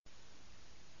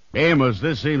Amos,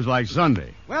 this seems like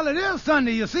Sunday. Well, it is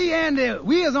Sunday, you see, and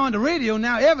we is on the radio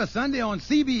now every Sunday on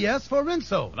CBS for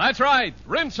Rinso. That's right.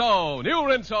 Rinso, new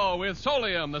Rinso with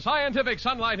Solium, the scientific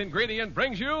sunlight ingredient,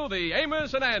 brings you the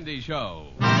Amos and Andy Show.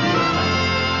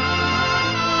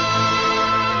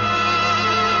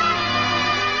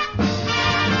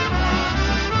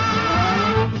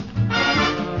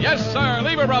 Yes, sir.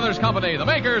 Lever Brothers Company, the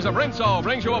makers of Rinso,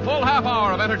 brings you a full half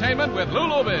hour of entertainment with Lou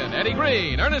Lubin, Eddie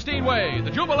Green, Ernestine Wade,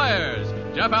 the Jubilaires,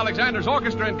 Jeff Alexander's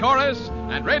orchestra and chorus,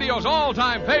 and radio's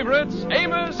all-time favorites,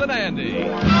 Amos and Andy.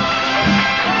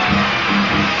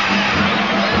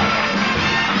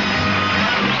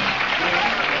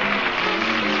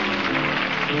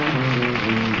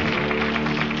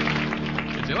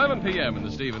 It's 11 p.m. in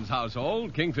the Stevens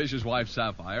household. Kingfish's wife,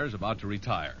 Sapphire, is about to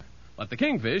retire. But the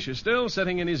Kingfish is still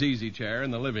sitting in his easy chair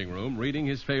in the living room reading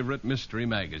his favorite mystery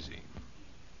magazine.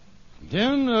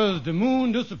 Then, as the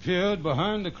moon disappeared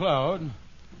behind the cloud,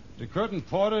 the curtain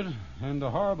parted and the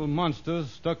horrible monster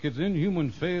stuck its inhuman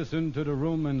face into the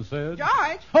room and said...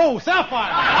 George! Oh,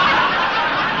 Sapphire!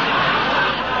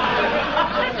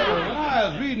 When I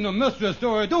was reading a mystery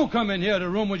story, don't come in here to the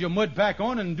room with your mud pack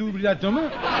on and do that to me.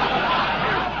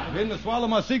 You're going to swallow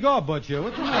my cigar butt here.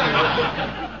 What's the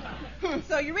matter?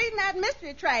 So you're reading that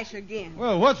mystery trash again?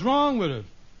 Well, what's wrong with it?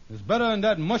 It's better than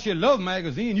that mushy love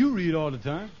magazine you read all the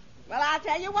time. Well, I'll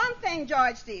tell you one thing,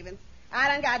 George Stevens. I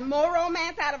done got more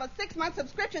romance out of a 6-month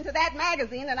subscription to that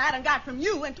magazine than I done got from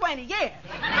you in 20 years.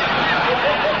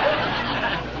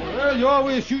 Well, you're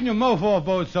always shooting your mouth off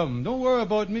about something. Don't worry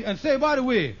about me. And say, by the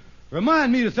way,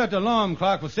 remind me to set the alarm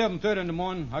clock for 7:30 in the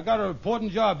morning. I got a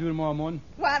important job to do tomorrow morning.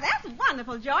 Well, that's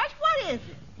wonderful, George. What is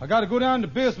it? I got to go down to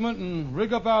the basement and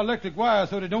rig up our electric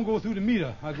wires so they don't go through the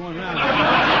meter. I'm going around.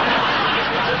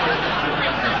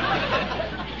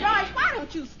 George, why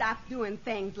don't you stop doing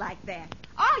things like that?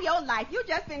 All your life, you've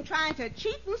just been trying to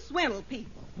cheat and swindle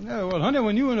people. Yeah, well, honey,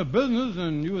 when you in a business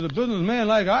and you was a businessman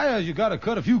like I is, you got to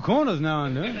cut a few corners now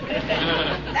and then.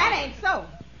 That ain't so.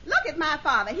 Look at my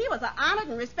father. He was an honored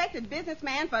and respected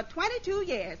businessman for 22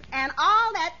 years. And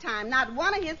all that time, not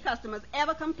one of his customers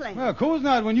ever complained. Well, of course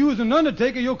not. When you was an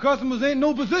undertaker, your customers ain't in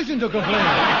no position to complain.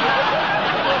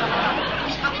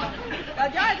 Well,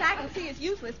 George, I can see it's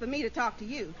useless for me to talk to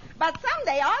you. But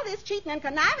someday all this cheating and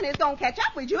conniving is going to catch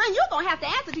up with you, and you're going to have to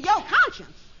answer to your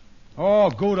conscience. Oh,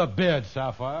 go to bed,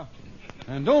 Sapphire.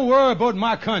 And don't worry about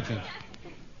my conscience.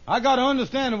 I got to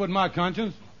understand it with my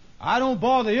conscience. I don't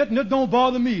bother it, and it don't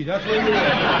bother me. That's what it is. Well,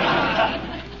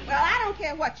 I don't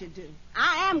care what you do.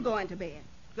 I am going to bed.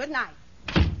 Good night.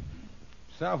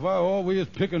 Sapphire always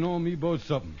picking on me about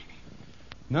something.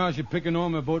 Now she's picking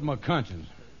on me about my conscience.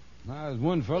 There's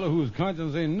one fellow whose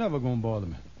conscience ain't never going to bother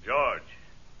me. George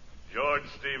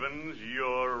Stevens,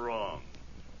 you're wrong.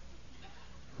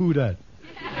 Who that?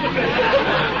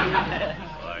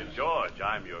 Why, George,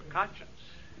 I'm your conscience.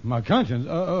 My conscience?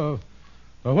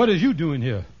 What is you doing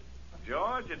here?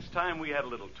 George, it's time we had a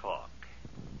little talk.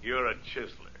 You're a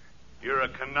chiseler. You're a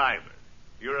conniver.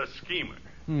 You're a schemer.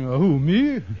 Who,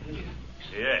 me?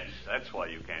 Yes, that's why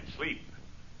you can't sleep.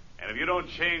 And if you don't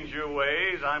change your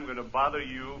ways, I'm going to bother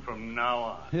you from now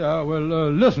on. Yeah,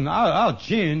 well, listen, I'll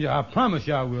change. I promise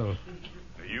you I will.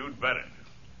 You'd better.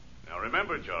 Now,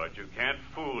 remember, George, you can't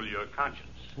fool your conscience.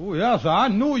 Oh, yeah, sir, I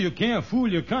know you can't fool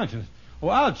your conscience. Oh,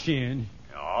 I'll change.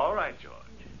 All right, George.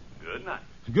 Good night.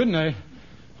 Good night.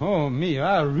 Oh, me,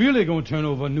 I really gonna turn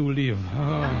over a new leaf.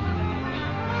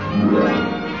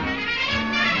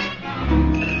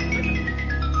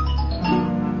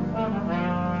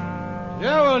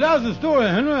 Yeah, well, that's the story,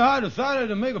 Henry. I decided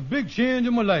to make a big change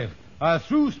in my life. I was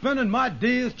through spending my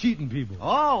days cheating people.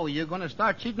 Oh, you're going to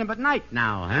start cheating them at night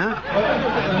now, huh?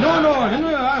 No,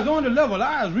 Henry, I was on the level.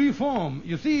 I was reformed.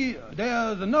 You see,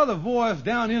 there's another voice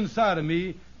down inside of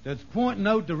me that's pointing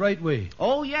out the right way.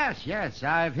 Oh, yes,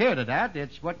 I've heard of that.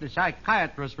 It's what the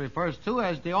psychiatrist refers to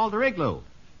as the alter igloo.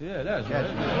 Yeah, that's right.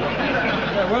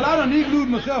 Yeah, well, I done iglooed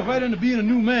myself right into being a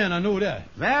new man, I know that.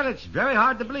 Well, it's very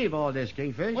hard to believe all this,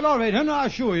 Kingfish. Well, all right, Henry, I'll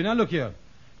show you. Now, look here.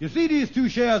 You see these 2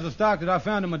 shares of stock that I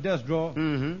found in my desk drawer?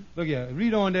 Mm-hmm. Look here.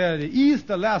 Read on there, the East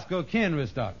Alaska cannery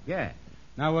stock. Yeah.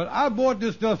 Now, well, I bought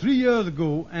this stuff 3 years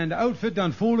ago, and the outfit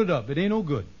done folded up. It ain't no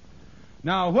good.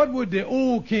 Now, what would the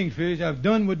old Kingfish have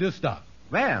done with this stock?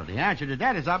 Well, the answer to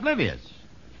that is oblivious.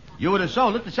 You would have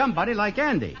sold it to somebody like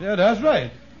Andy. Yeah, that's right.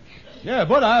 Yeah,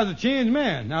 but I was a changed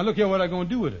man. Now, look here what I'm going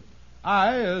to do with it.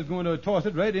 I is going to toss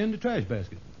it right in the trash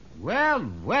basket. Well,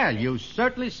 you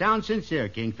certainly sound sincere,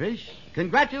 Kingfish.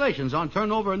 Congratulations on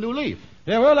turning over a new leaf.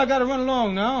 Yeah, well, I got to run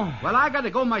along now. Well, I got to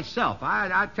go myself.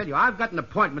 I tell you, I've got an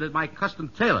appointment at my custom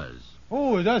tailor's.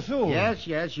 Oh, is that so?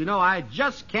 Yes. You know, I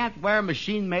just can't wear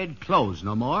machine-made clothes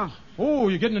no more. Oh,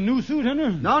 you getting a new suit,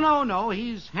 Henry? No.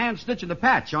 He's hand-stitching the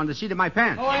patch on the seat of my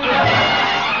pants. Oh,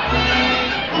 yeah.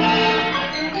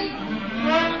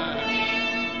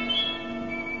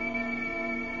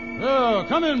 Oh,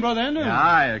 come in, Brother Andy.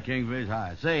 Hi, Kingfish.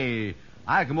 Hi. Say,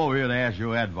 I come over here to ask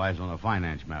your advice on a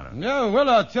finance matter. Yeah, well,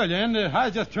 I'll tell you, Andy, I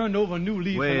just turned over a new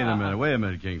leaf. Wait a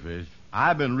minute, Kingfish.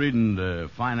 I've been reading the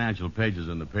financial pages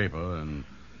in the paper, and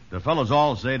the fellows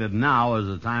all say that now is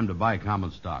the time to buy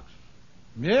common stocks.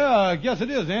 Yeah, I guess it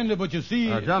is, Andy, but you see...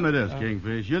 Tell me this,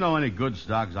 Kingfish. You know any good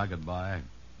stocks I could buy?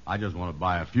 I just want to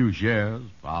buy a few shares.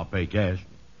 I'll pay cash.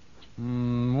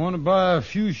 Want to buy a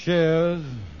few shares.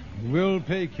 Will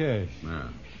pay cash. Yeah.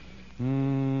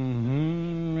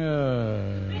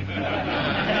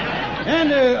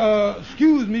 Andy,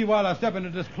 excuse me while I step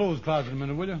into this clothes closet a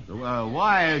minute, will you?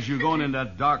 Why is you going in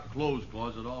that dark clothes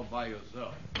closet all by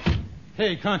yourself?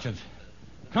 Hey, Conscience.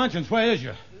 Conscience, where is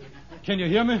you? Can you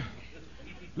hear me?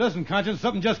 Listen, Conscience,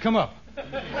 something just come up.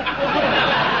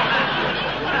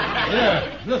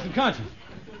 Yeah, listen, Conscience.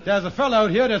 There's a fella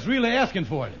out here that's really asking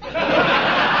for it.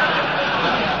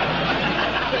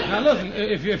 Now, listen,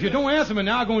 if you don't answer me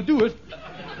now, I'm going to do it.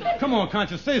 Come on,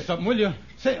 Conscience, say something, will you?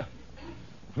 Say...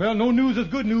 Well, no news is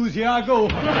good news. Here I go.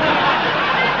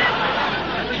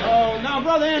 Now,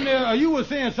 Brother Andy, you were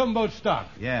saying something about stock.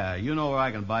 Yeah, you know where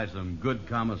I can buy some good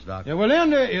common stock. Yeah, well,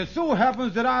 Andy, it so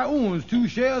happens that I owns 2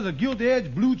 shares of Gilt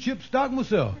Edge blue chip stock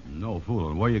myself. No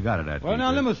fooling. Where you got it at? Well,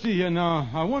 now, let me see here. Now,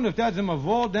 I wonder if that's in my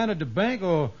vault down at the bank,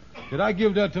 or did I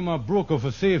give that to my broker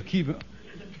for safekeeping?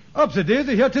 Upside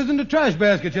daisy, here 'tis in the trash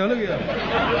basket here. Look here.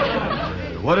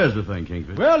 What is the thing,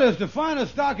 Kingfish? Well, it's the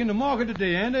finest stock in the market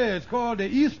today, Andy. It's called the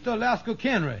East Alaska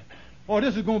Cannery. Oh,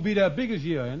 this is going to be their biggest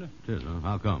year, Andy. It is, huh?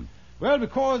 How come? Well,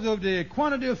 because of the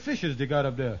quantity of fishes they got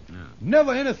up there. Yeah.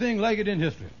 Never anything like it in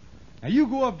history. Now, you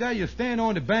go up there, you stand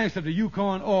on the banks of the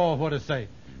Yukon, oh, what a sight.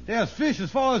 There's fish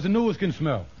as far as the nose can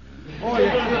smell. Oh,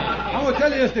 I'm going to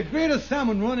tell you, it's the greatest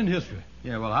salmon run in history.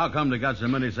 Yeah, well, how come they got so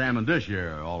many salmon this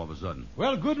year all of a sudden?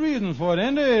 Well, good reason for it,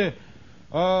 Andy.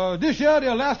 This year,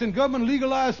 the Alaskan government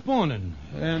legalized spawning.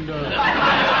 And, I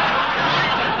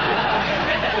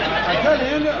tell you,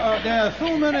 Andy,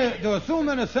 there are so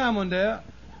many salmon there.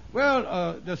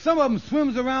 Well, some of them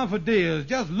swims around for days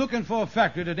just looking for a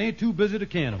factory that ain't too busy to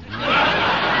can them.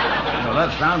 Well,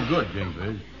 that sounds good,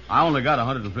 Kingfish. I only got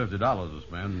 $150 to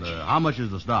spend. How much is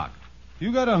the stock?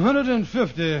 You got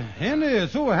 $150. Andy, it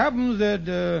so happens that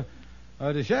the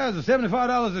shares are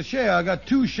 $75 a share. I got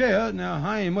 2 shares. Now,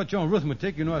 I ain't much on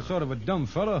arithmetic. You know, I'm sort of a dumb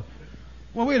fella.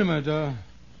 Well, wait a minute.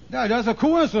 That's a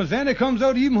coincidence, Andy. It comes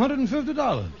out even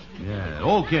 $150. Yeah,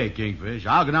 okay, Kingfish.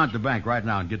 I'll go down to the bank right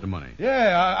now and get the money.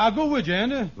 Yeah, I'll go with you,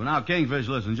 Andy. Well, now, Kingfish,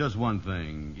 listen, just one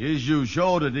thing. Is you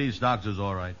sure that these stocks is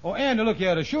all right? Oh, Andy, look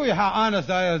here. To show you how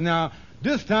honest I is now,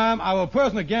 this time I will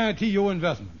personally guarantee your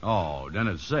investment. Oh, then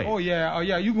it's safe. Oh, yeah.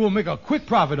 You will make a quick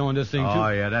profit on this thing, too. Oh,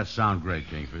 yeah, that sounds great,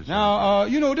 Kingfish. Now,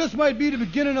 this might be the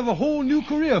beginning of a whole new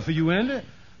career for you, Andy.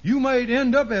 You might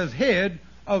end up as head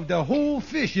of the whole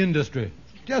fish industry.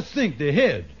 Just think, the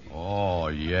head. Oh,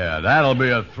 yeah, that'll be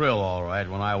a thrill, all right.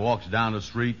 When I walks down the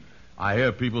street, I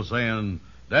hear people saying,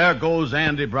 "There goes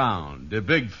Andy Brown, the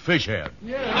big fish head."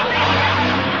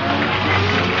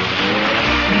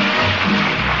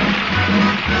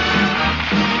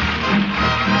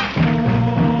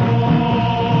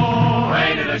 Oh,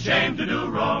 ain't it a shame to do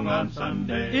wrong on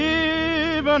Sunday?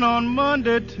 Even on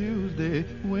Monday, Tuesday,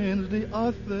 Wednesday,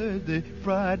 or Thursday,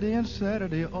 Friday, and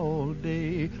Saturday all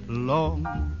day long.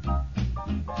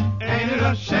 Ain't it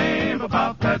a shame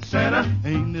about that Santa?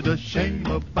 Ain't it a shame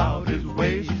About his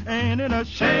ways? Ain't it a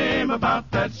Shame about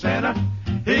that Santa?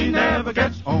 He never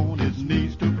gets on his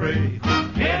knees to pray?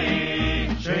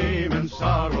 pity. Shame and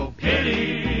sorrow.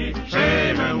 Pity.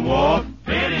 Shame and woe.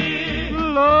 Pity.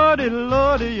 Lordy,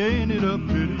 Lordy, ain't it a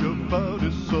pity about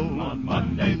his soul? On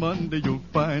Monday. Monday you'll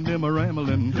find him a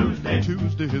rambling. Tuesday.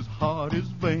 His heart is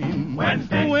vain.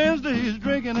 Wednesday. He's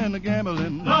drinking and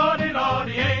gambling. Lordy,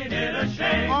 Lordy, ain't it a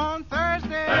shame? On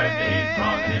Thursday. He's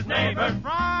wronging his neighbor.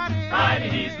 Friday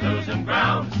he's losing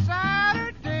ground.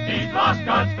 Saturday. He's lost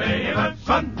God's favor.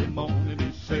 Sunday morning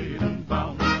he's sailing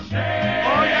bound. Shame.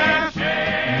 Oh, yeah.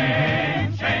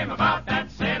 Shame. Shame about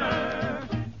that sinner.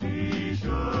 He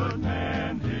should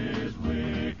mend his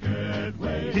wicked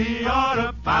ways. He ought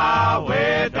to bow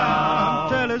way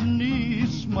down. till his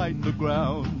knees smite the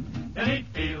ground. Then he'd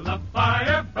feel the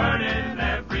fire burning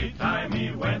every time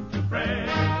he went to pray.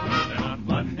 Then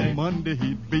on Monday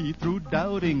he'd be through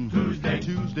doubting.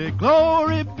 Tuesday,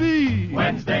 glory be.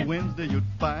 Wednesday you'd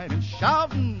find him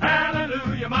shouting.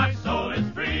 hallelujah, my soul is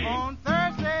free. On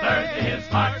Thursday, Thursday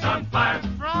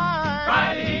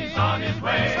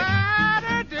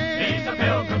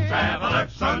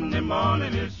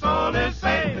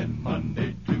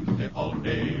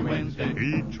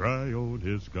try on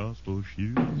his gospel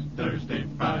shoes. Thursday,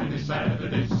 Friday,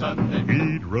 Saturday, Sunday.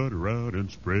 He'd run around and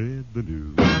spread the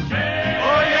news. Shame,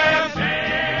 oh yeah,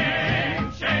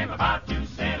 shame, shame about you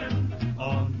sailing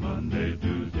on Monday,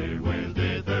 Tuesday,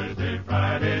 Wednesday, Thursday,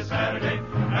 Friday, Saturday,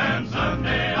 and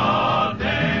Sunday all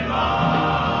day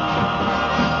long.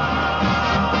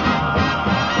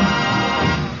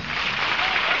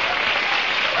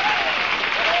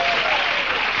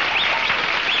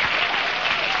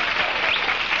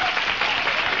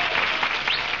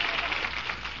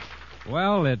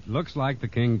 Well, it looks like the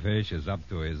Kingfish is up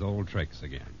to his old tricks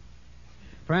again.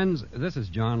 Friends, this is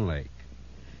John Lake.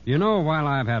 You know, while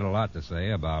I've had a lot to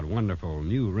say about wonderful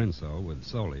new Rinso with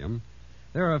Solium,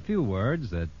 there are a few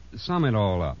words that sum it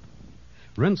all up.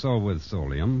 Rinso with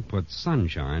Solium puts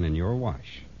sunshine in your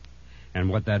wash. And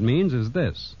what that means is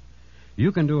this.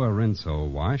 You can do a Rinso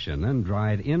wash and then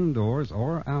dry it indoors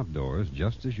or outdoors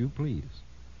just as you please.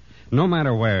 No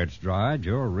matter where it's dried,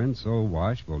 your Rinso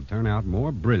wash will turn out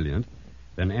more brilliant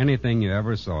than anything you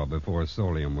ever saw before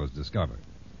Solium was discovered.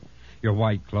 Your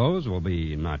white clothes will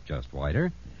be not just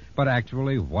whiter, but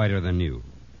actually whiter than new.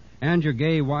 And your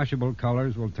gay washable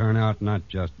colors will turn out not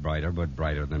just brighter, but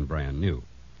brighter than brand new.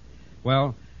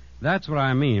 Well, that's what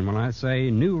I mean when I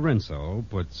say new Rinso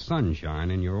puts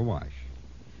sunshine in your wash.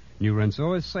 New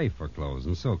Rinso is safe for clothes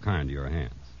and so kind to your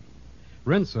hands.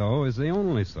 Rinso is the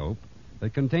only soap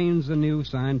that contains the new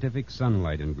scientific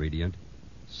sunlight ingredient,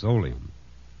 Solium.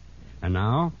 And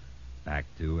now, back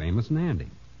to Amos and Andy.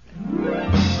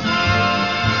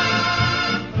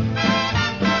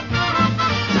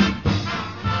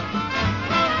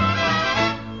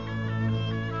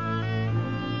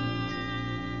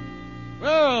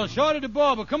 Well, Shorty the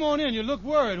barber, come on in. You look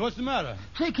worried. What's the matter?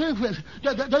 Say, Kingfish,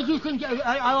 do you think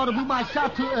I ought to move my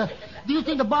shop to... do you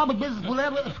think the barber business will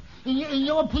ever... In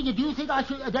your opinion, do you think I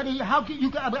should... how can you...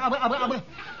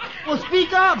 well,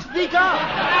 speak up! Speak up!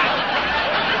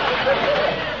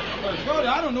 Well, Shorty,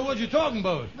 I don't know what you're talking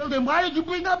about. Well, then why did you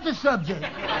bring up the subject?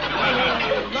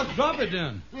 Let's drop it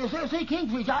then. Say,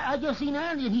 Kingfish, I just seen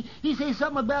Andy, and he said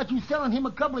something about you selling him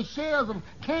a couple of shares of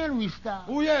cannery stock.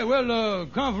 Oh, yeah, well,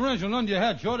 confidential under your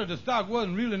hat, Shorty. The stock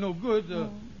wasn't really no good,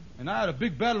 and I had a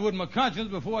big battle with my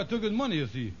conscience before I took his money, you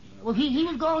see. Well, he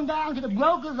was going down to the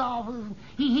broker's office.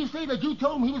 He said that you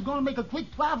told him he was going to make a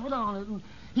quick profit on it. And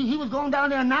he was going down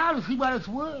there now to see what it's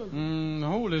worth.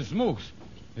 Holy smokes.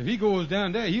 If he goes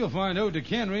down there, he'll find out the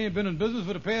cannery ain't been in business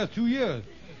for the past 2 years.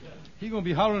 He's going to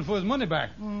be hollering for his money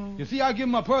back. You see, I give him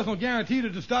my personal guarantee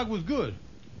that the stock was good.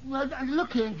 Well,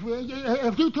 look,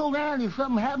 if you told Andy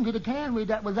something happened to the cannery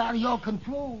that was out of your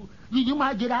control, you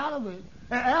might get out of it.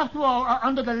 After all,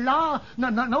 under the law,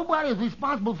 nobody is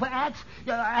responsible for acts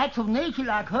of nature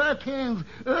like hurricanes,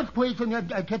 earthquakes, and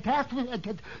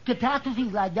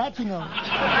catastrophes like that, you know.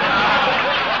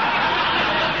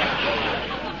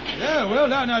 Yeah, well,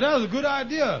 now that was a good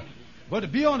idea. But to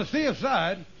be on the safe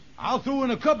side, I'll throw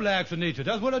in a couple of acts of nature.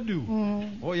 That's what I do.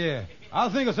 Oh, yeah. I'll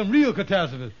think of some real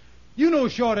catastrophes. You know,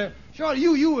 Shorty,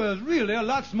 you is really a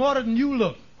lot smarter than you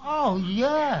look. Oh,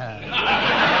 yeah.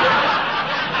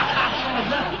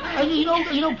 And you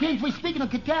know, Kingfish, speaking of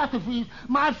catastrophes,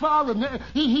 my father,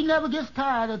 he never gets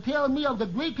tired of telling me of the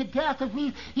great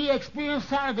catastrophes he experienced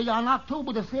Saturday on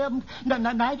October the 7th,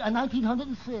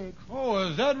 1906. Oh,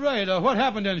 is that right? What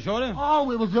happened then, Shorty?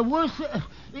 Oh, it was the worst.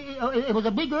 It was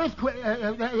a big earthquake.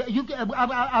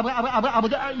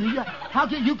 How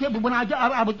can you get when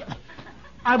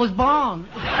I was born.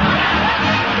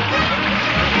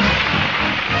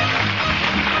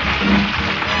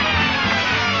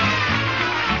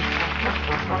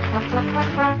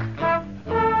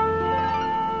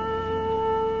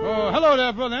 Oh, hello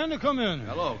there, Brother Andy. Come in.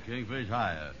 Hello, Kingfish.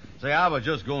 Hi. Say, I was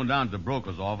just going down to the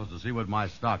broker's office to see what my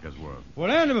stock is worth.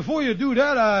 Well, Andy, before you do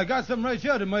that, I got something right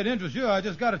here that might interest you. I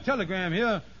just got a telegram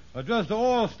here addressed to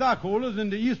all stockholders in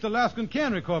the East Alaskan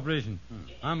Cannery Corporation.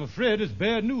 I'm afraid it's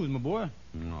bad news, my boy.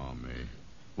 Oh, me.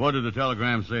 What did the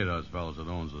telegram say to us fellows that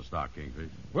owns the stock, Kingfish?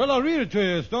 Well, I'll read it to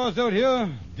you. It starts out here,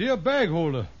 Dear Bag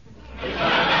Holder.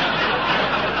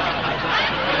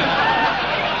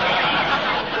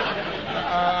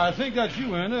 I think that's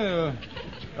you, Andy.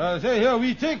 Say here,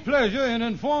 we take pleasure in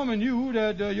informing you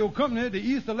that your company, the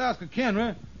East Alaska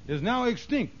Cannery, is now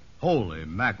extinct. Holy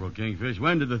mackerel, Kingfish.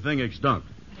 When did the thing extinct?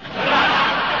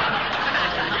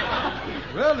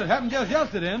 Well, it happened just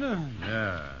yesterday, Andy.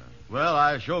 Yeah. Well,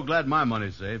 I'm sure glad my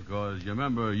money's safe, because you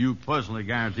remember you personally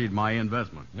guaranteed my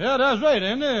investment. Yeah, that's right,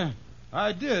 Andy.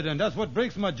 I did, and that's what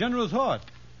breaks my general's heart.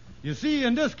 You see,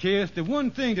 in this case, the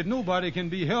one thing that nobody can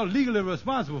be held legally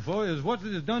responsible for is what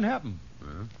has done happened.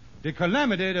 The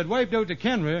calamity that wiped out the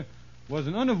cannery was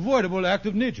an unavoidable act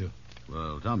of nature.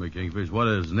 Well, tell me, Kingfish, what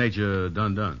has nature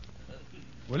done?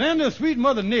 Well, then the sweet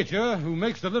Mother Nature who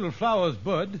makes the little flowers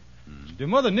bud, the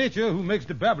Mother Nature who makes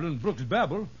the babbling brooks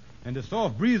babble, and the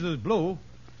soft breezes blow,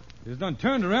 has done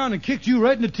turned around and kicked you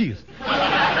right in the teeth.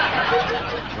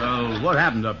 Well, what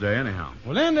happened up there, anyhow?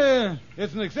 Well, then,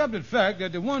 it's an accepted fact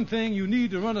that the one thing you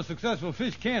need to run a successful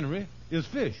fish cannery is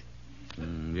fish.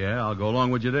 Yeah, I'll go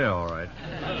along with you there, all right.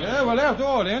 Yeah, well, after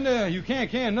all, then, you can't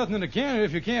can nothing in the cannery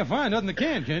if you can't find nothing to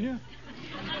can you?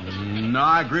 No,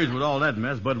 I agree with all that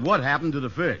mess, but what happened to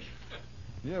the fish?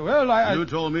 Yeah, well, You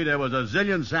told me there was a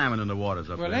zillion salmon in the waters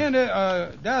up there. Well, Andy,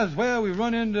 that's where we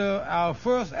run into our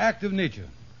first act of nature.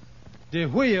 The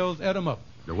whales ate them up.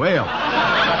 The whale?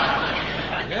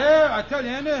 Yeah, I tell you,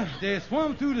 Andy, they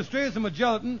swam through the Straits of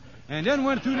Magellan and then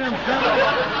went through them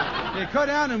salmon. They cut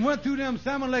out and went through them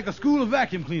salmon like a school of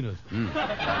vacuum cleaners.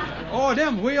 Oh,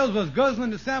 them whales was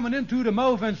guzzling the salmon into the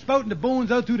mouth and spouting the bones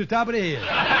out through the top of the head.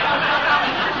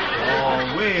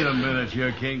 Oh, wait a minute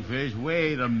here, Kingfish.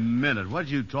 Wait a minute. What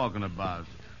you talking about?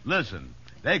 Listen,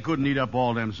 they couldn't eat up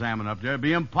all them salmon up there. It'd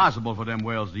be impossible for them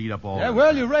whales to eat up all Yeah, them.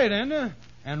 well, you're right, Andy.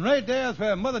 And right there's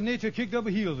where Mother Nature kicked up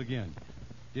her heels again.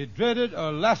 The dreaded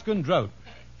Alaskan drought.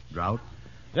 Drought?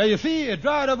 Yeah, you see, it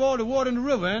dried up all the water in the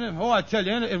river, and oh, I tell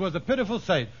you, it was a pitiful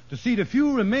sight to see the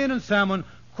few remaining salmon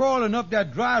crawling up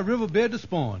that dry riverbed to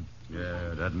spawn.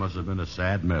 Yeah, that must have been a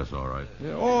sad mess, all right.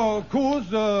 Yeah, oh, of course,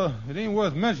 it ain't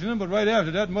worth mentioning, but right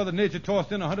after that, Mother Nature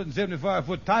tossed in a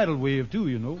 175-foot tidal wave, too,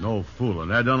 you know. No fooling.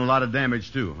 That done a lot of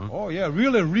damage, too, huh? Oh, yeah,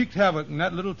 really wreaked havoc in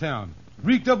that little town.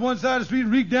 Reeked up one side of the street,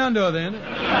 reeked down the other end. The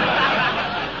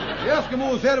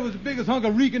Eskimos said it was the biggest hunk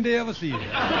of reeking they ever seen.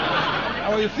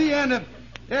 Oh, you see, Andy,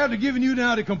 after giving you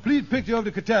now the complete picture of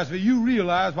the catastrophe, you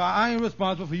realize why I ain't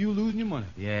responsible for you losing your money.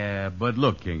 Yeah, but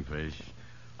look, Kingfish,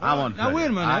 I want to... Now, wait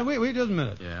a minute. Wait just a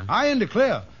minute. Yeah? I ain't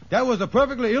declare. That was a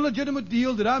perfectly illegitimate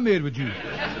deal that I made with you.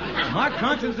 My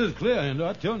conscience is clear, Andy,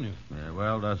 I'm telling you. Yeah,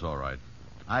 well, that's all right.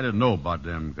 I didn't know about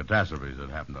them catastrophes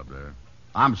that happened up there.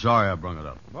 I'm sorry I brung it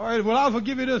up. All right, well, I'll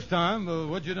forgive you this time for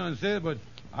what you done said, but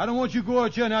I don't want you to go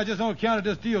out here now just on account of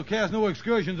this deal cast no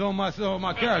excursions on my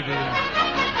character.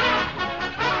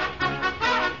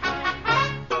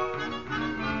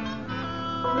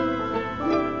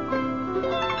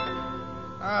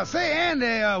 Say,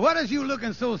 Andy, what is you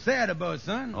looking so sad about,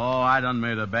 son? Oh, I done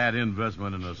made a bad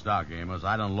investment in the stock, Amos.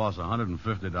 I done lost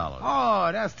 $150.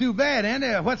 Oh, that's too bad,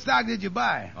 Andy. What stock did you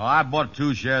buy? Oh, I bought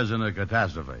 2 shares in a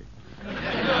catastrophe. 2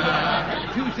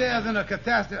 shares in a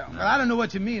catastrophe. Well, I don't know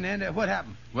what you mean, Andy. What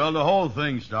happened? Well, the whole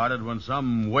thing started when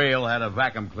some whale had a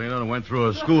vacuum cleaner and went through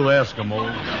a school of Eskimos.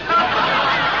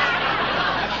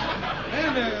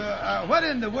 Andy, what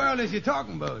in the world is you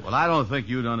talking about? Well, I don't think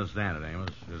you'd understand it,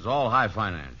 Amos. It's all high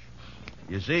finance.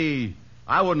 You see,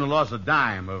 I wouldn't have lost a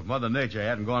dime if Mother Nature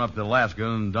hadn't gone up to Alaska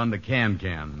and done the can. You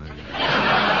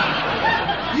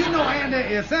know,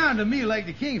 Andy, it sounded to me like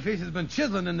the Kingfish has been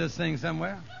chiseling in this thing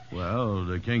somewhere. Well,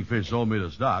 the Kingfish sold me the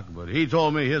stock, but he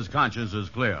told me his conscience is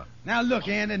clear. Now, look,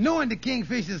 Andy, knowing the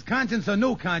Kingfish's conscience or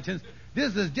no conscience,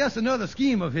 this is just another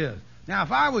scheme of his. Now,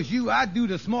 if I was you, I'd do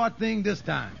the smart thing this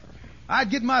time. I'd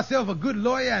get myself a good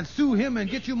lawyer and sue him and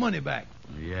get your money back.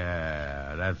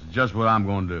 Yeah, that's just what I'm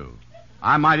going to do.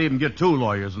 I might even get 2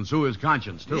 lawyers and sue his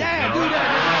conscience, too. Yeah, you know? do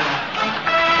that.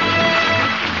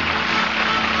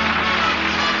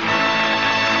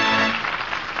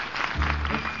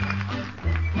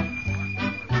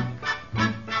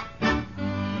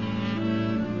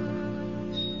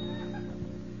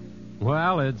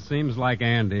 Well, it seems like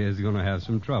Andy is going to have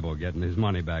some trouble getting his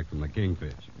money back from the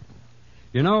Kingfish.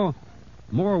 You know,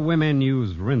 more women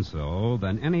use Rinso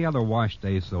than any other wash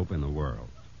day soap in the world.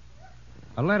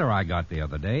 A letter I got the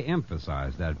other day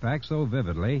emphasized that fact so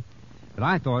vividly that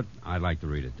I thought I'd like to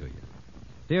read it to you.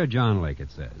 Dear John Lake,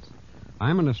 it says,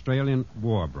 I'm an Australian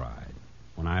war bride.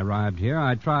 When I arrived here,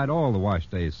 I tried all the wash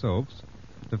day soaps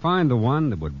to find the one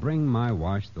that would bring my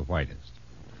wash the whitest.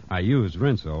 I used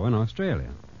Rinso in Australia.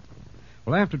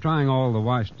 Well, after trying all the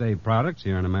wash day products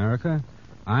here in America,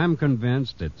 I'm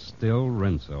convinced it's still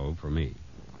Rinso for me.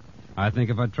 I think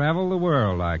if I traveled the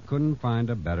world, I couldn't find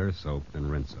a better soap than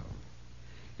Rinso.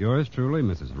 Yours truly,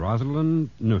 Mrs. Rosalind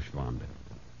Neuschwander,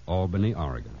 Albany,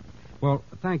 Oregon. Well,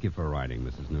 thank you for writing,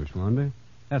 Mrs. Neuschwander.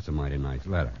 That's a mighty nice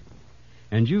letter.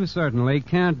 And you certainly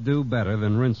can't do better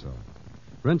than Rinso.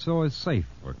 Rinso is safe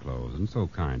for clothes and so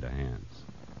kind to hands.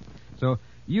 So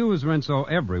use Rinso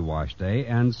every wash day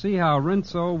and see how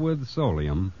Rinso with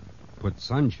Solium puts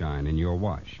sunshine in your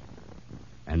wash.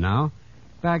 And now,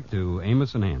 back to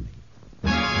Amos and Andy.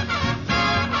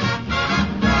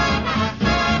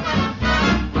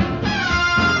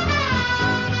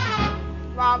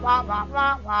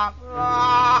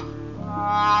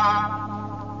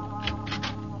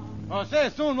 Hey,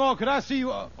 Stonewall, could I see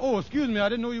you? Oh, excuse me. I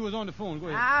didn't know you was on the phone. Go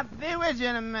ahead. I'll be with you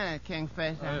in a minute,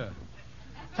 Kingfish. Oh, yeah.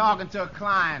 Talking to a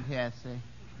client here, see.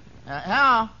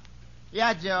 Hello?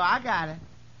 Yeah, Joe, I got it.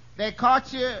 They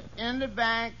caught you in the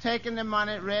bank taking the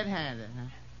money red-handed, huh?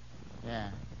 Yeah.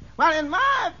 Well, in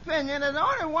my opinion, there's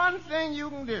only one thing you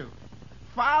can do.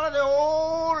 Follow the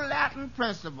old Latin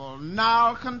principle,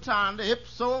 non contanda,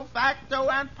 ipso facto,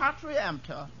 and patria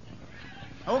emptor.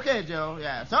 Okay, Joe,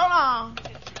 yeah. So long.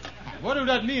 What does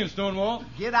that mean, Stonewall?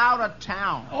 Get out of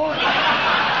town. Oh.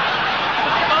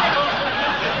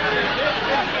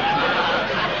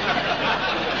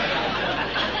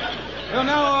 Well,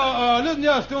 now, listen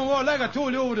here, Stonewall. Like I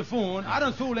told you over the phone, I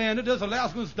done sold Andy this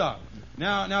Alaskan stock.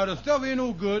 Now, the stuff ain't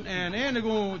no good, and Andy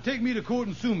gonna take me to court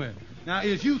and sue me. Now,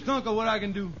 is you think of what I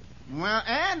can do? Well,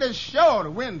 Andy's sure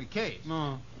to win the case.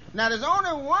 Now, there's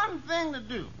only one thing to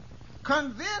do.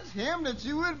 Convince him that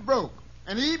you was broke.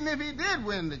 And even if he did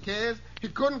win the case, he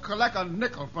couldn't collect a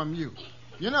nickel from you.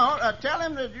 You know, tell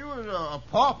him that you was a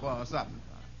pauper or something.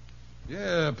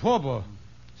 Yeah, pauper.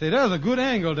 Say, there's a good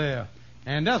angle there.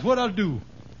 And that's what I'll do.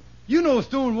 You know,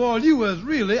 Stonewall, you was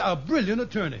really a brilliant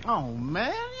attorney. Oh,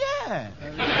 man, yeah.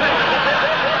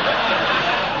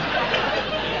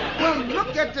 Well,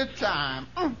 look at the time.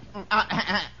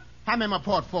 Hand me my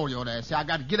portfolio there. See, I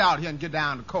got to get out here and get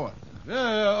down to court.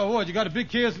 What, you got a big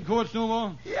case in court,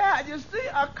 Stonewall? Yeah, you see,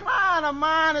 a client of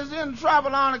mine is in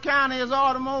trouble on account of his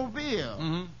automobile.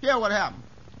 Mm-hmm. Here what happened.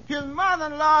 His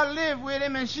mother-in-law lived with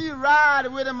him, and she ride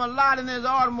with him a lot in his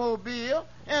automobile,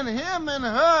 and him and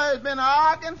her has been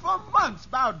arguing for months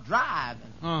about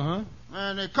driving. Uh-huh.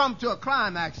 And they come to a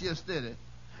climax yesterday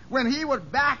when he was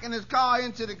backing his car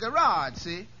into the garage,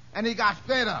 see, and he got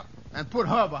fed up and put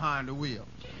her behind the wheel.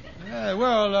 Yeah,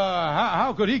 well,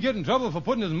 how could he get in trouble for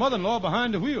putting his mother-in-law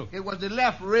behind the wheel? It was the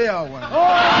left rear one.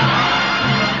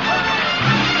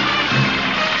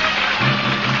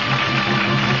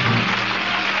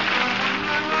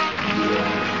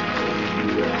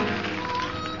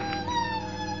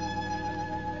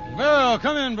 Well,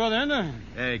 come in, Brother Ender.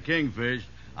 Hey, Kingfish,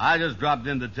 I just dropped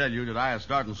in to tell you that I am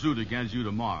starting suit against you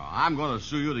tomorrow. I'm going to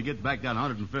sue you to get back that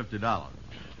 $150.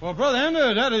 Well, Brother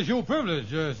Ender, that is your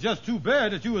privilege. It's just too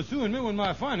bad that you were suing me when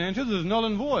my finances is null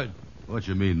and void. What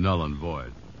you mean, null and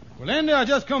void? Well, Ender, I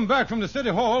just come back from the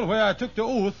city hall where I took the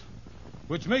oath,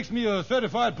 which makes me a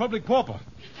certified public pauper.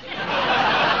 And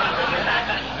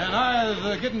I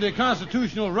was getting the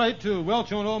constitutional right to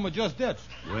welch on all my just debts.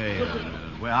 Wait a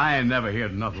minute. Well, I ain't never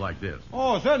heard nothing like this.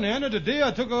 Oh, certainly, Ender. The day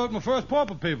I took out my first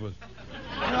pauper papers.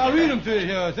 And I'll read them to you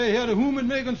here. Say here to whom it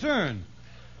may concern.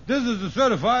 This is the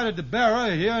certified at the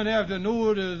bearer here and after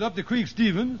know it is up the creek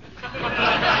Stevens.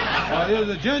 It is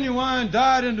a genuine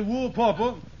dyed-in-the-wool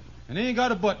pauper, and he ain't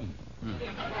got a button.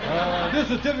 This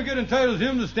certificate entitles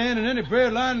him to stand in any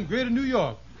bread line in Greater New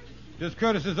York. This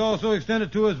courtesy is also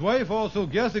extended to his wife, also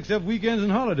guests except weekends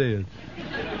and holidays.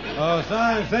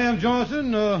 Signed Sam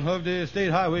Johnson of the State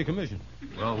Highway Commission.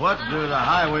 Well, what do the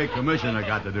Highway Commissioner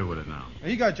got to do with it now?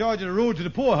 He got charge of the road to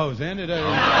the poorhouse, Andy.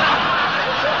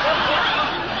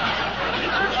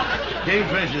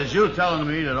 Kingfish, is you telling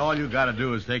me that all you got to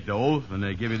do is take the oath and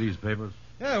they give you these papers?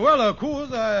 Yeah, well, of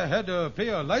course, I had to pay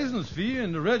a license fee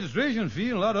and a registration fee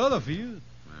and a lot of other fees.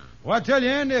 Well, I tell you,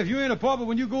 Andy, if you ain't a pauper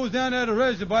when you goes down there to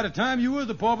register, by the time you was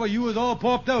a pauper, you was all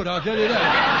popped out, I'll tell you that.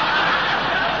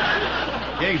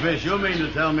 Kingfish, you mean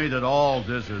to tell me that all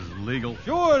this is legal?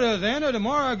 Sure it is, Andy.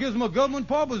 Tomorrow I gives him a government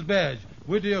pauper's badge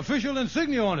with the official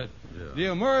insignia on it. Yeah. The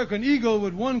American eagle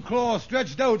with one claw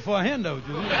stretched out for a handout.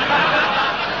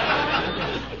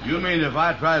 You mean if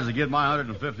I tries to get my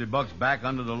 $150 back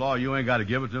under the law, you ain't got to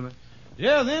give it to me?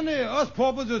 Yeah, then us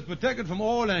paupers is protected from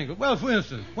all angles. Well, for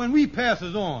instance, when we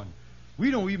passes on, we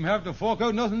don't even have to fork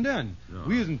out nothing then. No.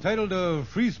 We is entitled to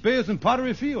free space in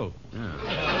Pottery Field. Yeah.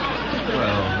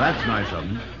 Well, that's nice of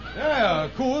them. Yeah,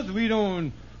 of course, we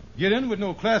don't get in with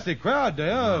no classic crowd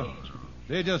there. No.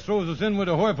 They just throws us in with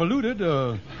a hoi polluted.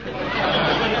 You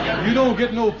don't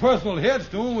get no personal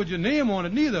headstone with your name on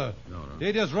it, neither. No.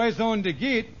 They just writes on the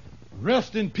gate,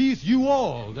 "Rest in peace, you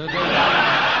all."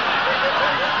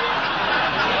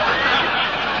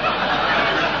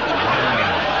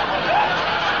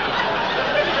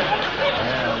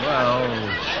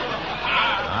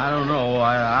 I don't know.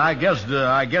 I guess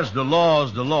the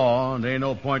law's the law, and there ain't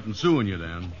no point in suing you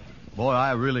then. Boy,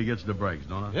 I really gets the breaks,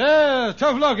 don't I? Yeah,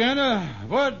 tough luck, Anna.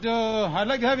 But I'd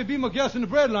like to have you be my guest in the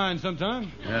bread line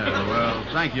sometime. Yeah, well,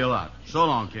 thank you a lot. So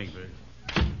long, Kingfish.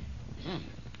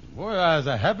 Boy, I was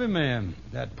a happy man.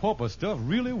 That pauper stuff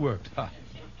really worked. Ha.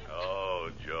 Oh,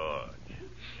 George.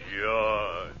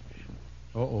 George.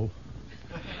 Uh-oh.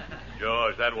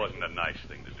 George, that wasn't a nice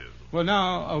thing to do. Well,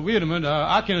 now, wait a minute.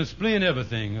 I can explain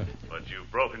everything. But you've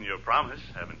broken your promise,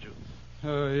 haven't you?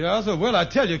 Yeah, sir. Well, I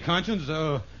tell you, Conscience,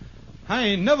 I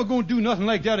ain't never going to do nothing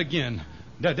like that again.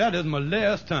 That is my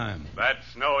last time.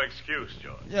 That's no excuse,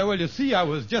 George. Yeah, well, you see, I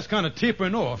was just kind of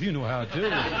tapering off. You know how it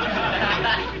is.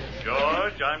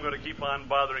 George, I'm going to keep on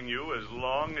bothering you as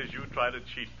long as you try to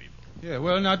cheat people. Yeah,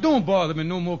 well, now, don't bother me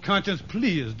no more, Conscience.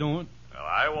 Please don't. Well,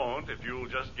 I won't if you'll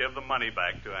just give the money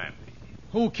back to Andy.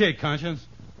 Okay, Conscience.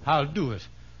 I'll do it.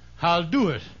 I'll do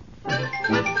it.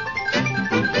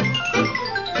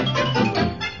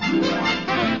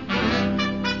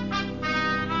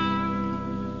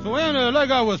 So, Andy,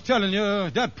 like I was telling you,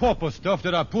 that pauper stuff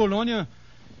that I pulled on you,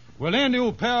 well, Andy,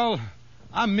 old pal,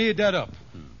 I made that up.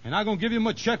 And I'm going to give you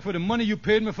my check for the money you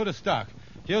paid me for the stock.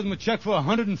 Here's my check for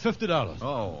 $150.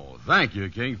 Oh, thank you,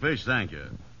 Kingfish, thank you.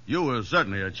 You were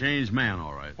certainly a changed man,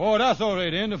 all right. Oh, that's all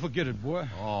right, Andy. Forget it, boy.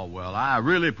 Oh, well, I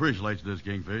really appreciate this,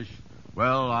 Kingfish.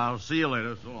 Well, I'll see you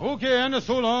later. So long. Okay, Andy,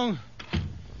 so long.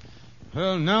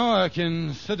 Well, now I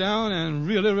can sit down and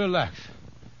really relax.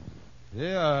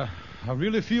 Yeah, I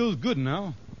really feels good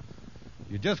now.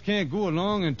 You just can't go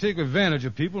along and take advantage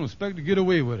of people and expect to get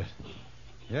away with it.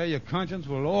 Yeah, your conscience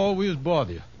will always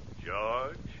bother you.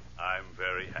 George, I'm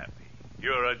very happy.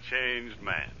 You're a changed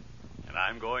man. And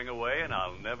I'm going away, and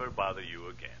I'll never bother you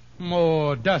again.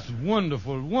 Oh, that's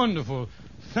wonderful, wonderful.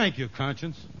 Thank you,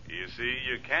 Conscience. You see,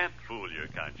 you can't fool your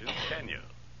conscience, can you?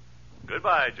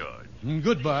 Goodbye, George.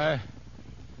 Goodbye.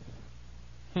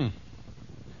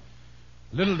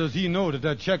 Little does he know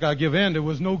that check I give Andy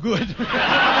was no good.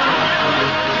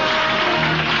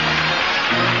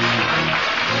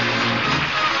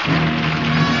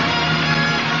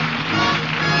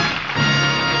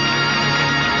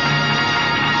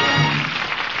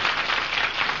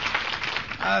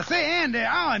 Say, Andy,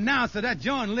 our announcer, that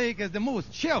John Lake, is the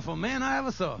most cheerful man I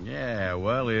ever saw. Yeah,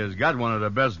 well, he's got one of the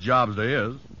best jobs there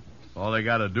is. All they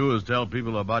got to do is tell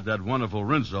people about that wonderful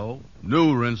Rinso,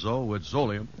 new Rinso with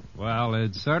Solium. Well,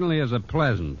 it certainly is a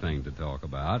pleasant thing to talk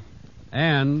about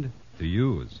and to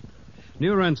use.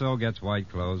 New Rinso gets white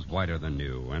clothes whiter than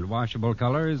new, and washable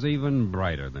colors even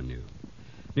brighter than new.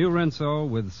 New Rinso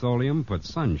with Solium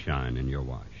puts sunshine in your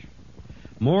wash.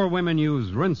 More women use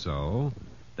Rinso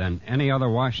than any other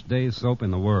wash day soap in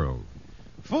the world.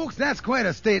 Folks, that's quite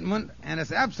a statement, and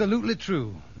it's absolutely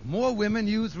true. More women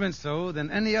use Rinso than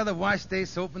any other wash day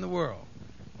soap in the world.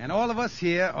 And all of us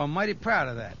here are mighty proud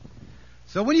of that.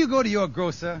 So when you go to your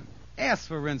grocer, ask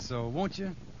for Rinso, won't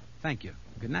you? Thank you.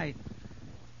 Good night.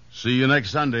 See you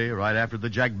next Sunday, right after the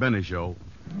Jack Benny Show.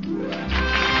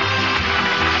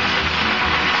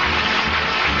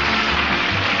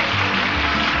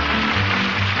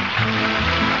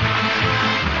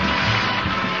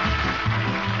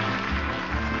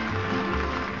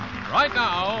 Right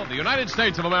now, the United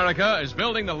States of America is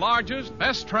building the largest,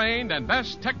 best trained, and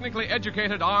best technically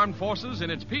educated armed forces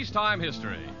in its peacetime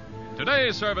history.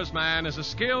 Today's serviceman is a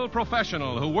skilled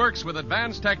professional who works with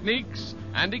advanced techniques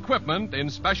and equipment in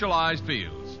specialized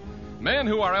fields. Men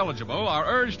who are eligible are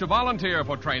urged to volunteer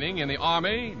for training in the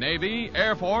Army, Navy,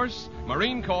 Air Force,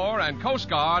 Marine Corps, and Coast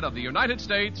Guard of the United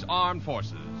States Armed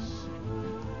Forces.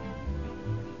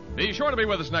 Be sure to be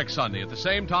with us next Sunday at the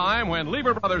same time when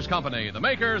Lever Brothers Company, the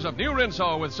makers of New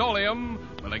Rinso with Solium,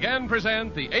 will again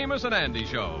present the Amos and Andy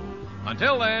Show.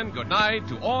 Until then, good night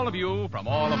to all of you from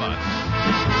all of us.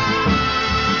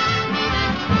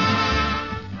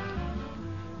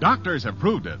 Doctors have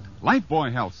proved it.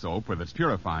 Lifebuoy Health Soap with its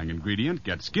purifying ingredient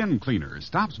gets skin cleaner,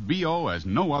 stops BO as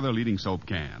no other leading soap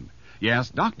can. Yes,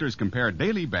 doctors compared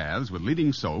daily baths with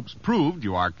leading soaps, proved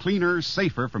you are cleaner,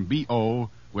 safer from BO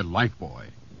with Lifebuoy.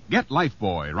 Get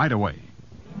Lifebuoy right away.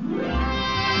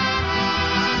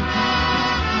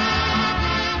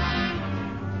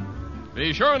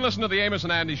 Be sure and listen to the Amos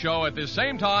and Andy Show at this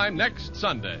same time next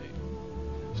Sunday.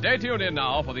 Stay tuned in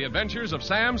now for the adventures of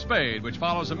Sam Spade, which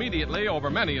follows immediately over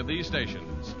many of these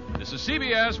stations. This is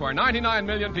CBS, where 99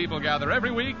 million people gather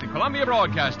every week, the Columbia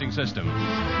Broadcasting System.